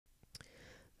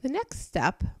The next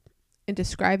step in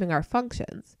describing our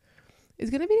functions is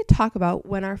going to be to talk about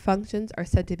when our functions are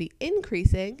said to be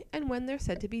increasing and when they're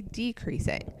said to be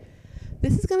decreasing.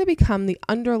 This is going to become the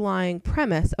underlying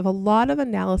premise of a lot of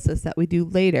analysis that we do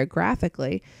later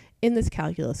graphically in this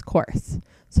calculus course.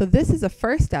 So this is a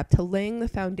first step to laying the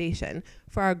foundation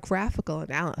for our graphical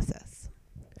analysis.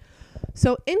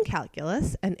 So in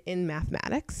calculus and in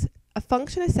mathematics, a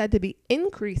function is said to be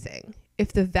increasing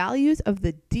if the values of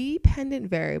the dependent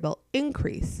variable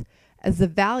increase as the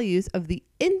values of the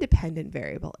independent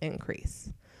variable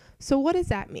increase. So what does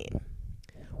that mean?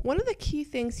 One of the key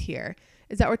things here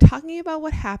is that we're talking about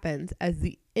what happens as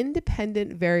the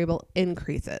independent variable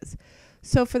increases.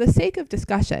 So for the sake of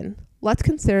discussion, let's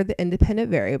consider the independent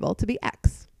variable to be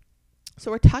x.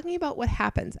 So we're talking about what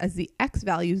happens as the x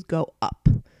values go up.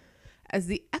 As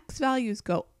the x values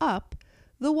go up,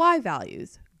 the y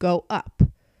values go up.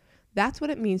 That's what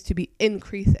it means to be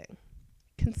increasing.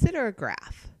 Consider a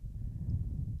graph.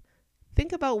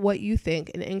 Think about what you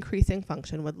think an increasing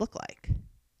function would look like.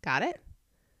 Got it?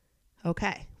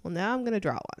 Okay, well now I'm going to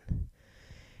draw one.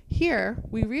 Here,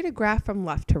 we read a graph from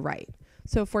left to right.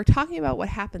 So if we're talking about what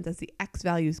happens as the x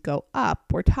values go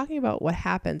up, we're talking about what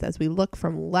happens as we look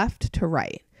from left to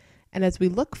right. And as we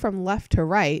look from left to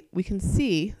right, we can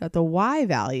see that the y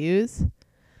values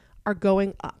are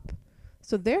going up.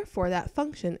 So therefore, that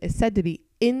function is said to be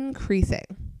increasing.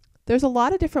 There's a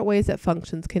lot of different ways that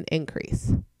functions can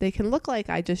increase. They can look like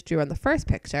I just drew on the first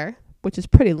picture, which is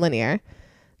pretty linear.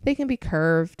 They can be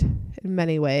curved in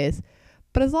many ways,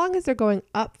 but as long as they're going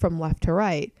up from left to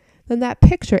right, then that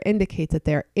picture indicates that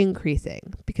they're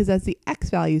increasing, because as the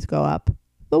x values go up,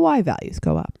 the y values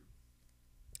go up.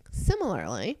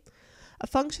 Similarly, a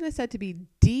function is said to be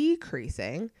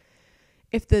decreasing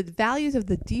if the values of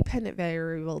the dependent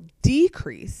variable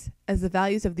decrease as the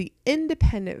values of the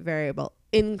independent variable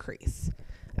increase.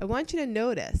 I want you to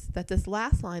notice that this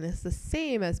last line is the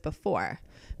same as before,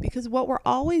 because what we're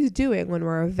always doing when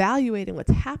we're evaluating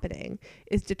what's happening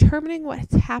is determining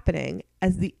what's happening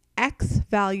as the x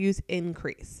values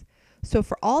increase. So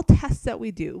for all tests that we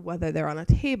do, whether they're on a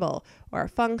table or a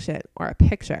function or a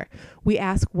picture, we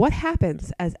ask what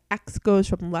happens as x goes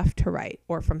from left to right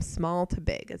or from small to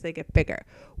big as they get bigger.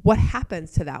 What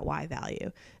happens to that y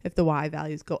value? If the y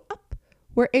values go up,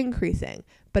 we're increasing.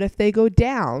 But if they go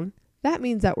down, that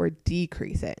means that we're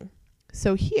decreasing.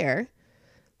 So here,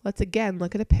 let's again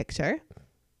look at a picture.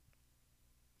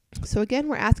 So again,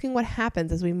 we're asking what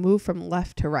happens as we move from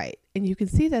left to right. And you can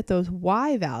see that those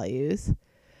y values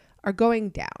are going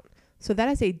down. So that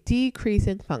is a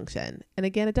decreasing function. And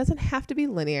again, it doesn't have to be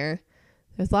linear.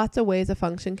 There's lots of ways a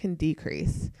function can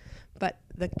decrease. But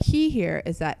the key here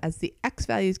is that as the x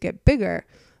values get bigger,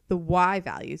 the y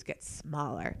values get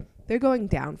smaller. They're going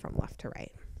down from left to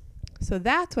right. So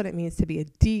that's what it means to be a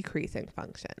decreasing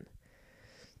function.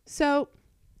 So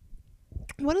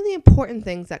one of the important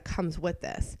things that comes with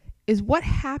this is what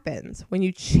happens when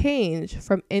you change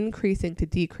from increasing to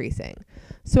decreasing.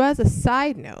 So as a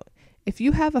side note, if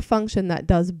you have a function that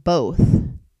does both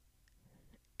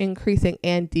increasing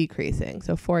and decreasing,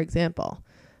 so for example,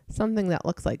 something that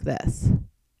looks like this,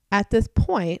 at this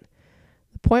point,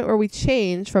 the point where we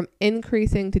change from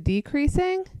increasing to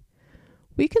decreasing,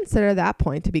 we consider that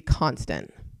point to be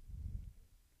constant.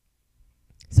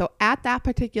 So at that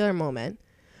particular moment,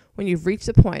 when you've reached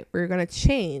the point where you're going to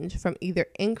change from either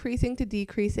increasing to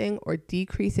decreasing or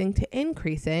decreasing to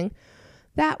increasing,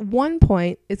 that one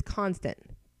point is constant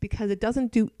because it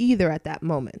doesn't do either at that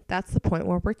moment. That's the point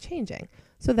where we're changing.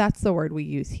 So that's the word we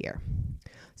use here.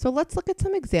 So let's look at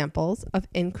some examples of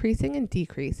increasing and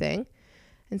decreasing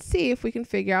and see if we can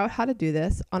figure out how to do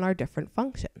this on our different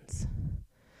functions.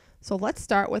 So let's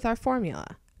start with our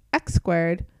formula, x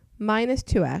squared minus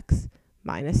 2x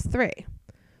minus 3.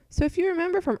 So if you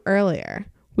remember from earlier,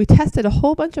 we tested a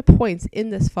whole bunch of points in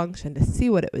this function to see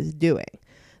what it was doing.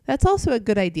 That's also a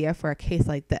good idea for a case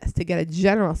like this, to get a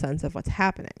general sense of what's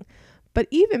happening. But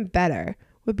even better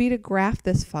would be to graph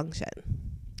this function.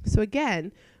 So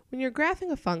again, when you're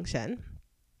graphing a function,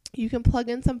 you can plug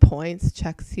in some points,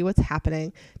 check, see what's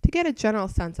happening, to get a general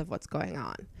sense of what's going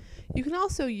on. You can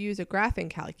also use a graphing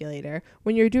calculator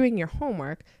when you're doing your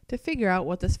homework to figure out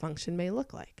what this function may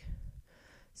look like.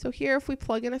 So here, if we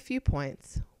plug in a few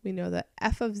points, we know that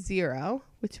f of 0,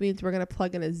 which means we're going to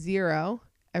plug in a 0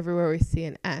 everywhere we see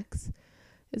an x,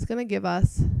 is going to give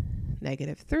us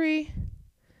 -3.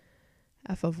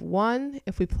 F of 1,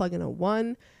 if we plug in a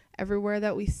 1 everywhere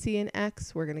that we see an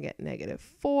x, we're going to get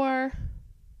 -4.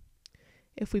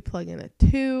 If we plug in a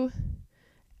 2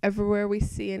 everywhere we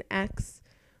see an x,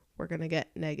 we're going to get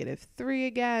 -3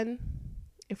 again.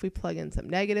 If we plug in some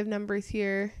negative numbers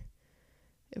here,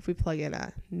 If we plug in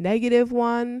a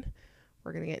 -1,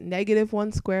 we're going to get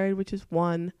 -1 squared, which is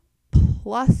 1,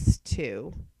 plus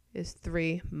 2 is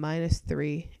 3, minus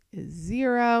 3 is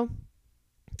 0.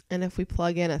 And if we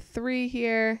plug in a 3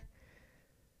 here,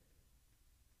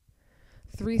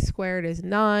 3 squared is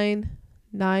 9,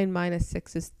 9 minus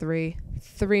 6 is 3,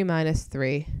 3 minus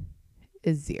 3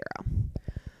 is 0.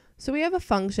 So we have a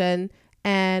function,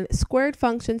 and squared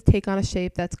functions take on a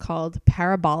shape that's called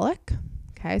parabolic.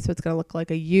 Okay, so it's going to look like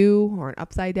a U or an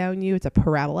upside down U. It's a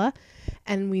parabola.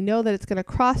 And we know that it's going to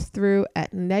cross through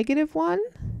at -1,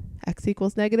 x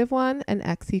equals -1, and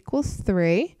x equals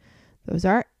 3. Those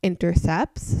are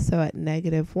intercepts. So at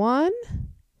 -1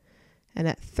 and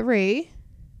at 3,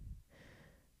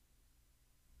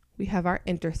 we have our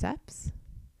intercepts.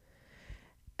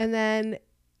 And then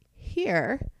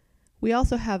here, we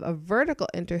also have a vertical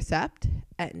intercept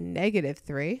at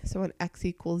 -3. So when x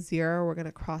equals 0, we're going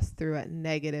to cross through at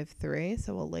 -3.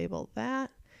 So we'll label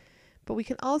that. But we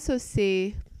can also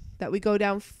see that we go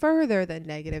down further than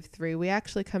 -3. We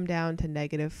actually come down to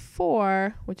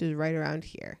 -4, which is right around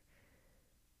here.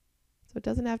 So it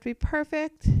doesn't have to be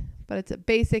perfect, but it's a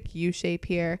basic U shape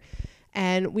here.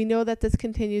 And we know that this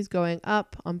continues going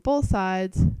up on both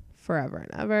sides forever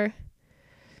and ever.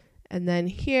 And then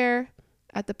here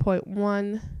at the point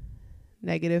 1,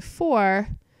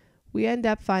 -4, we end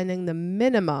up finding the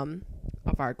minimum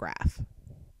of our graph.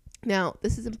 Now,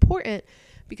 this is important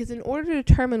because in order to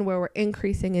determine where we're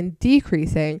increasing and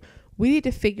decreasing, we need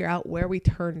to figure out where we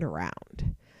turned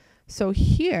around. So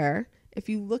here, if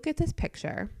you look at this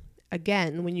picture,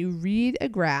 again, when you read a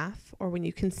graph or when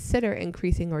you consider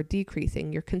increasing or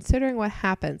decreasing, you're considering what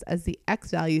happens as the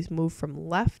x values move from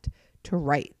left to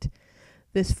right.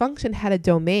 This function had a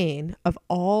domain of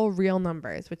all real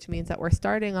numbers, which means that we're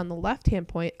starting on the left-hand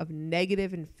point of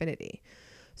 -infinity.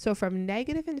 So from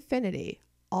 -infinity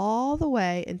all the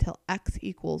way until x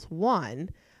equals 1,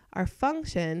 our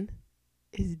function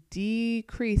is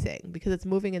decreasing because it's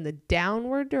moving in the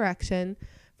downward direction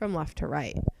from left to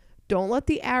right. Don't let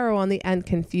the arrow on the end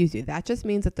confuse you. That just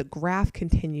means that the graph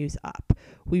continues up.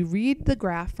 We read the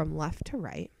graph from left to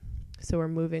right. So we're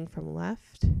moving from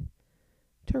left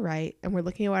to right, and we're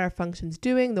looking at what our function's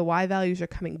doing. The y values are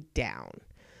coming down.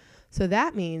 So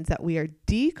that means that we are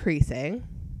decreasing.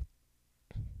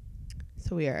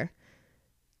 So we are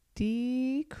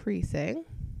decreasing.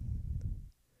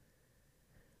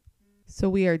 So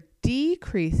we are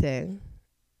decreasing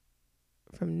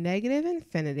from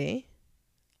 -infinity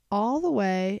all the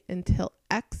way until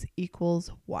x equals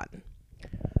 1.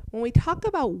 When we talk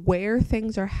about where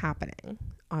things are happening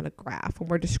on a graph, when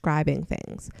we're describing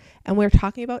things, and we're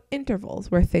talking about intervals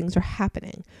where things are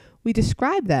happening, we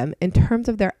describe them in terms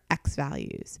of their x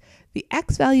values. The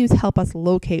x values help us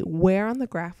locate where on the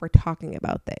graph we're talking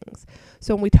about things.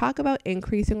 So when we talk about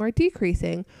increasing or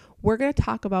decreasing, we're going to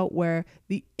talk about where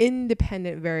the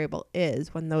independent variable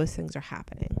is when those things are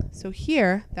happening. So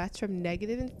here, that's from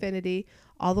 -infinity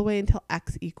all the way until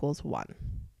x equals 1.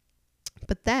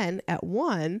 But then at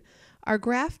 1, our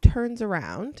graph turns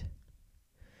around.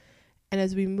 And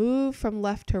as we move from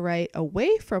left to right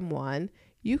away from 1,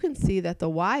 you can see that the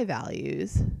y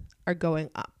values are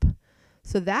going up.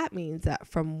 So that means that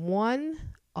from 1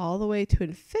 all the way to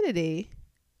infinity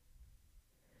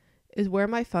is where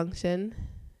my function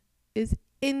is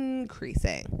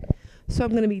increasing. So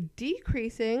I'm going to be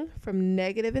decreasing from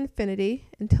 -infinity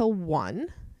until 1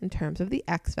 in terms of the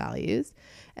x values,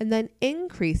 and then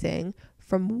increasing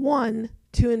from 1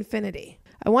 to infinity.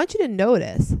 I want you to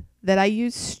notice that I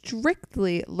use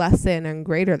strictly less than and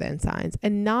greater than signs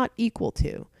and not equal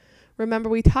to. Remember,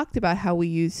 we talked about how we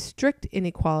use strict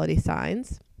inequality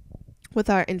signs with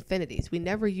our infinities. We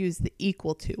never use the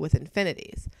equal to with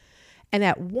infinities. And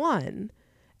at 1,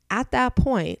 at that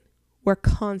point, we're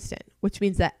constant, which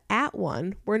means that at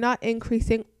 1, we're not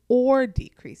increasing or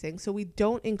decreasing, so we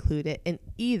don't include it in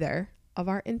either of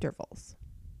our intervals.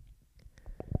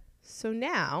 So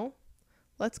now,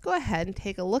 let's go ahead and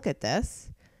take a look at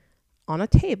this on a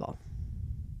table.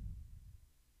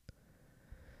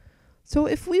 So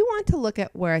if we want to look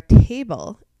at where a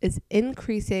table is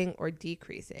increasing or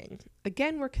decreasing,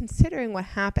 again, we're considering what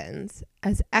happens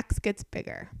as x gets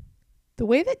bigger. The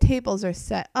way that tables are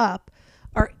set up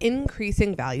are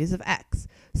increasing values of x.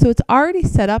 So it's already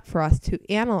set up for us to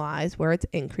analyze where it's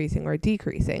increasing or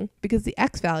decreasing because the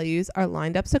x values are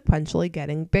lined up sequentially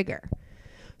getting bigger.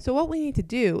 So what we need to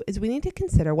do is we need to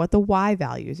consider what the y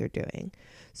values are doing.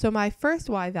 So my first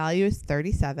y value is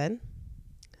 37,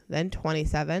 then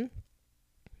 27,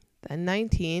 then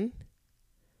 19,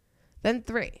 then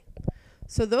 3.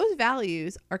 So those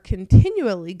values are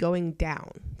continually going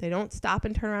down. They don't stop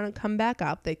and turn around and come back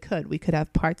up. They could. We could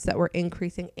have parts that were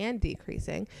increasing and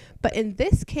decreasing. But in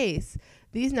this case,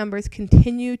 these numbers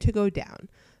continue to go down.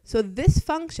 So this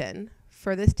function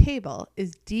for this table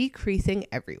is decreasing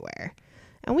everywhere.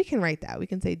 And we can write that. We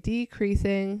can say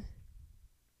decreasing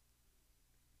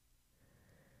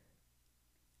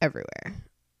everywhere.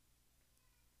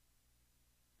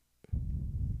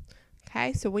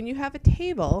 Okay, so when you have a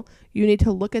table, you need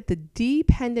to look at the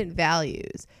dependent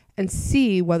values and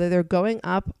see whether they're going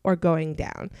up or going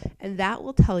down. And that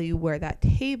will tell you where that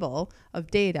table of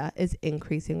data is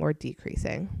increasing or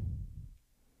decreasing.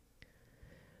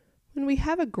 When we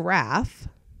have a graph,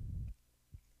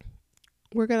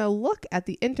 we're going to look at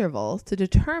the intervals to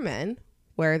determine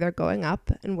where they're going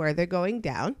up and where they're going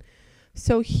down.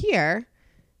 So here,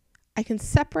 I can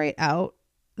separate out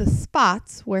the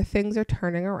spots where things are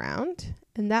turning around,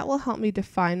 and that will help me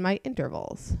define my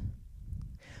intervals.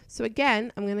 So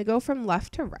again, I'm going to go from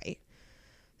left to right.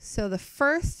 So the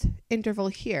first interval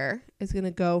here is going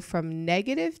to go from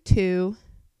 -2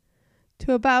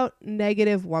 to about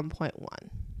 -1.1.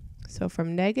 So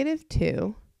from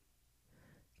 -2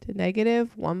 to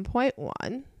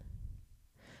 -1.1,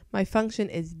 my function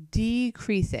is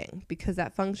decreasing because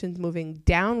that function's moving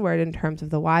downward in terms of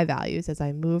the y values as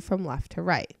I move from left to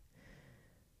right.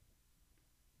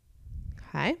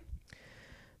 Okay.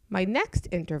 My next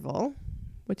interval,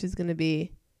 which is going to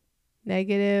be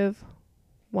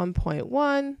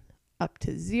 -1.1 up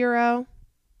to 0,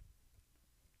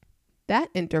 that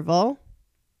interval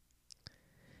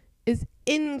is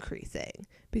increasing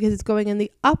because it's going in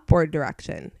the upward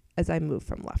direction as I move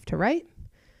from left to right.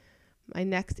 My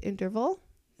next interval,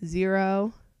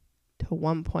 0 to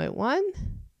 1.1,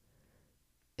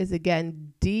 is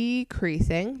again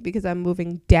decreasing because I'm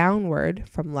moving downward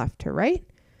from left to right.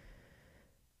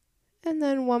 And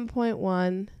then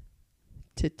 1.1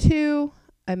 to 2,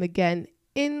 I'm again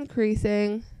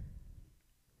increasing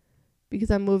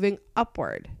because I'm moving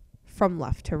upward from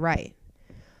left to right.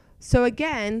 So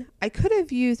again, I could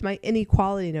have used my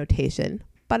inequality notation,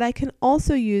 but I can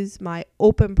also use my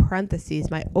open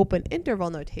parentheses, my open interval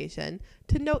notation,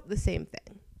 to note the same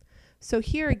thing. So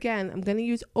here again, I'm going to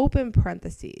use open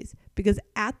parentheses because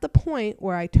at the point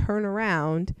where I turn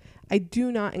around, I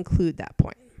do not include that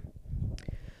point.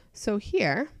 So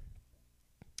here,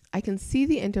 I can see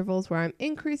the intervals where I'm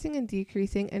increasing and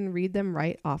decreasing and read them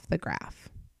right off the graph.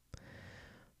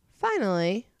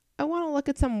 Finally, I want to look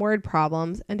at some word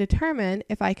problems and determine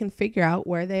if I can figure out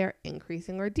where they are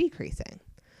increasing or decreasing.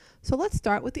 So let's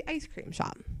start with the ice cream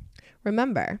shop.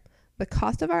 Remember, the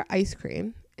cost of our ice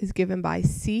cream is given by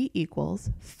C equals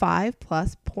 5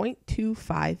 plus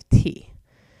 0.25t.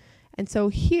 And so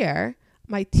here,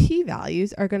 my t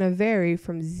values are going to vary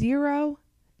from 0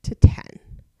 to 10.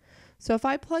 So if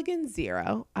I plug in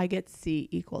 0, I get C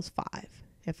equals 5.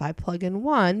 If I plug in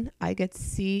 1, I get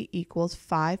C equals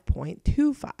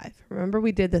 5.25. Remember,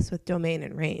 we did this with domain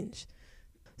and range.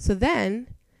 So then,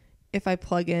 if I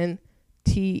plug in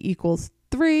t equals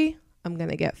 3, I'm going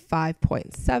to get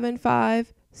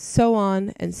 5.75, so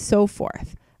on and so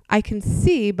forth. I can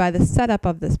see by the setup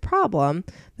of this problem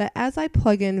that as I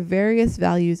plug in various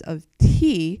values of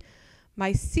t,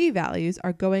 my c values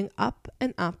are going up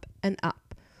and up and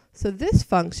up. So this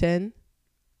function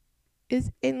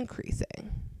is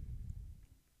increasing.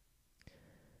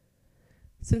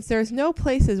 Since there's no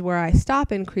places where I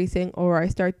stop increasing or I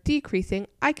start decreasing,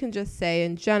 I can just say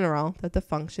in general that the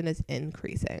function is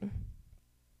increasing.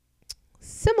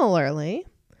 Similarly,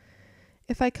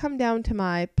 if I come down to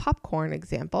my popcorn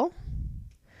example,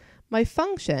 my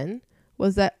function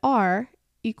was that R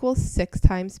equals 6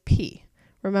 times P.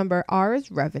 Remember, R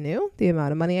is revenue, the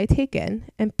amount of money I take in,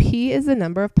 and P is the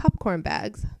number of popcorn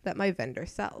bags that my vendor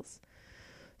sells.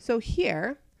 So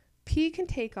here, P can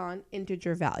take on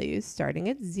integer values starting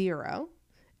at 0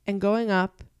 and going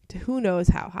up to who knows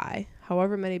how high,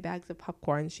 however many bags of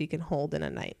popcorn she can hold in a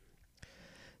night.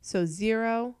 So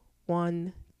 0,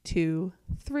 1, 2,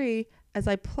 3, as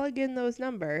I plug in those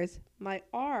numbers, my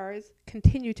R's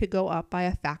continue to go up by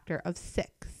a factor of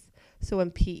 6. So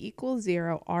when P equals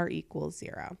 0, R equals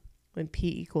 0. When P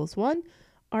equals 1,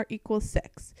 R equals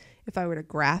 6. If I were to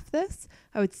graph this,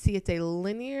 I would see it's a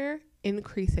linear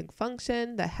increasing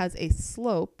function that has a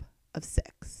slope of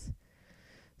 6.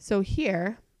 So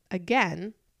here,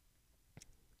 again,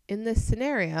 in this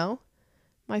scenario,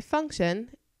 my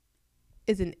function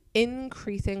is an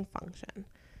increasing function.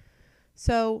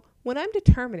 So when I'm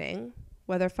determining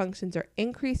whether functions are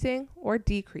increasing or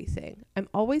decreasing, I'm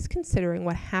always considering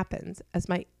what happens as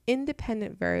my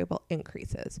independent variable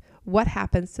increases. What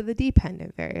happens to the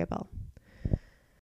dependent variable?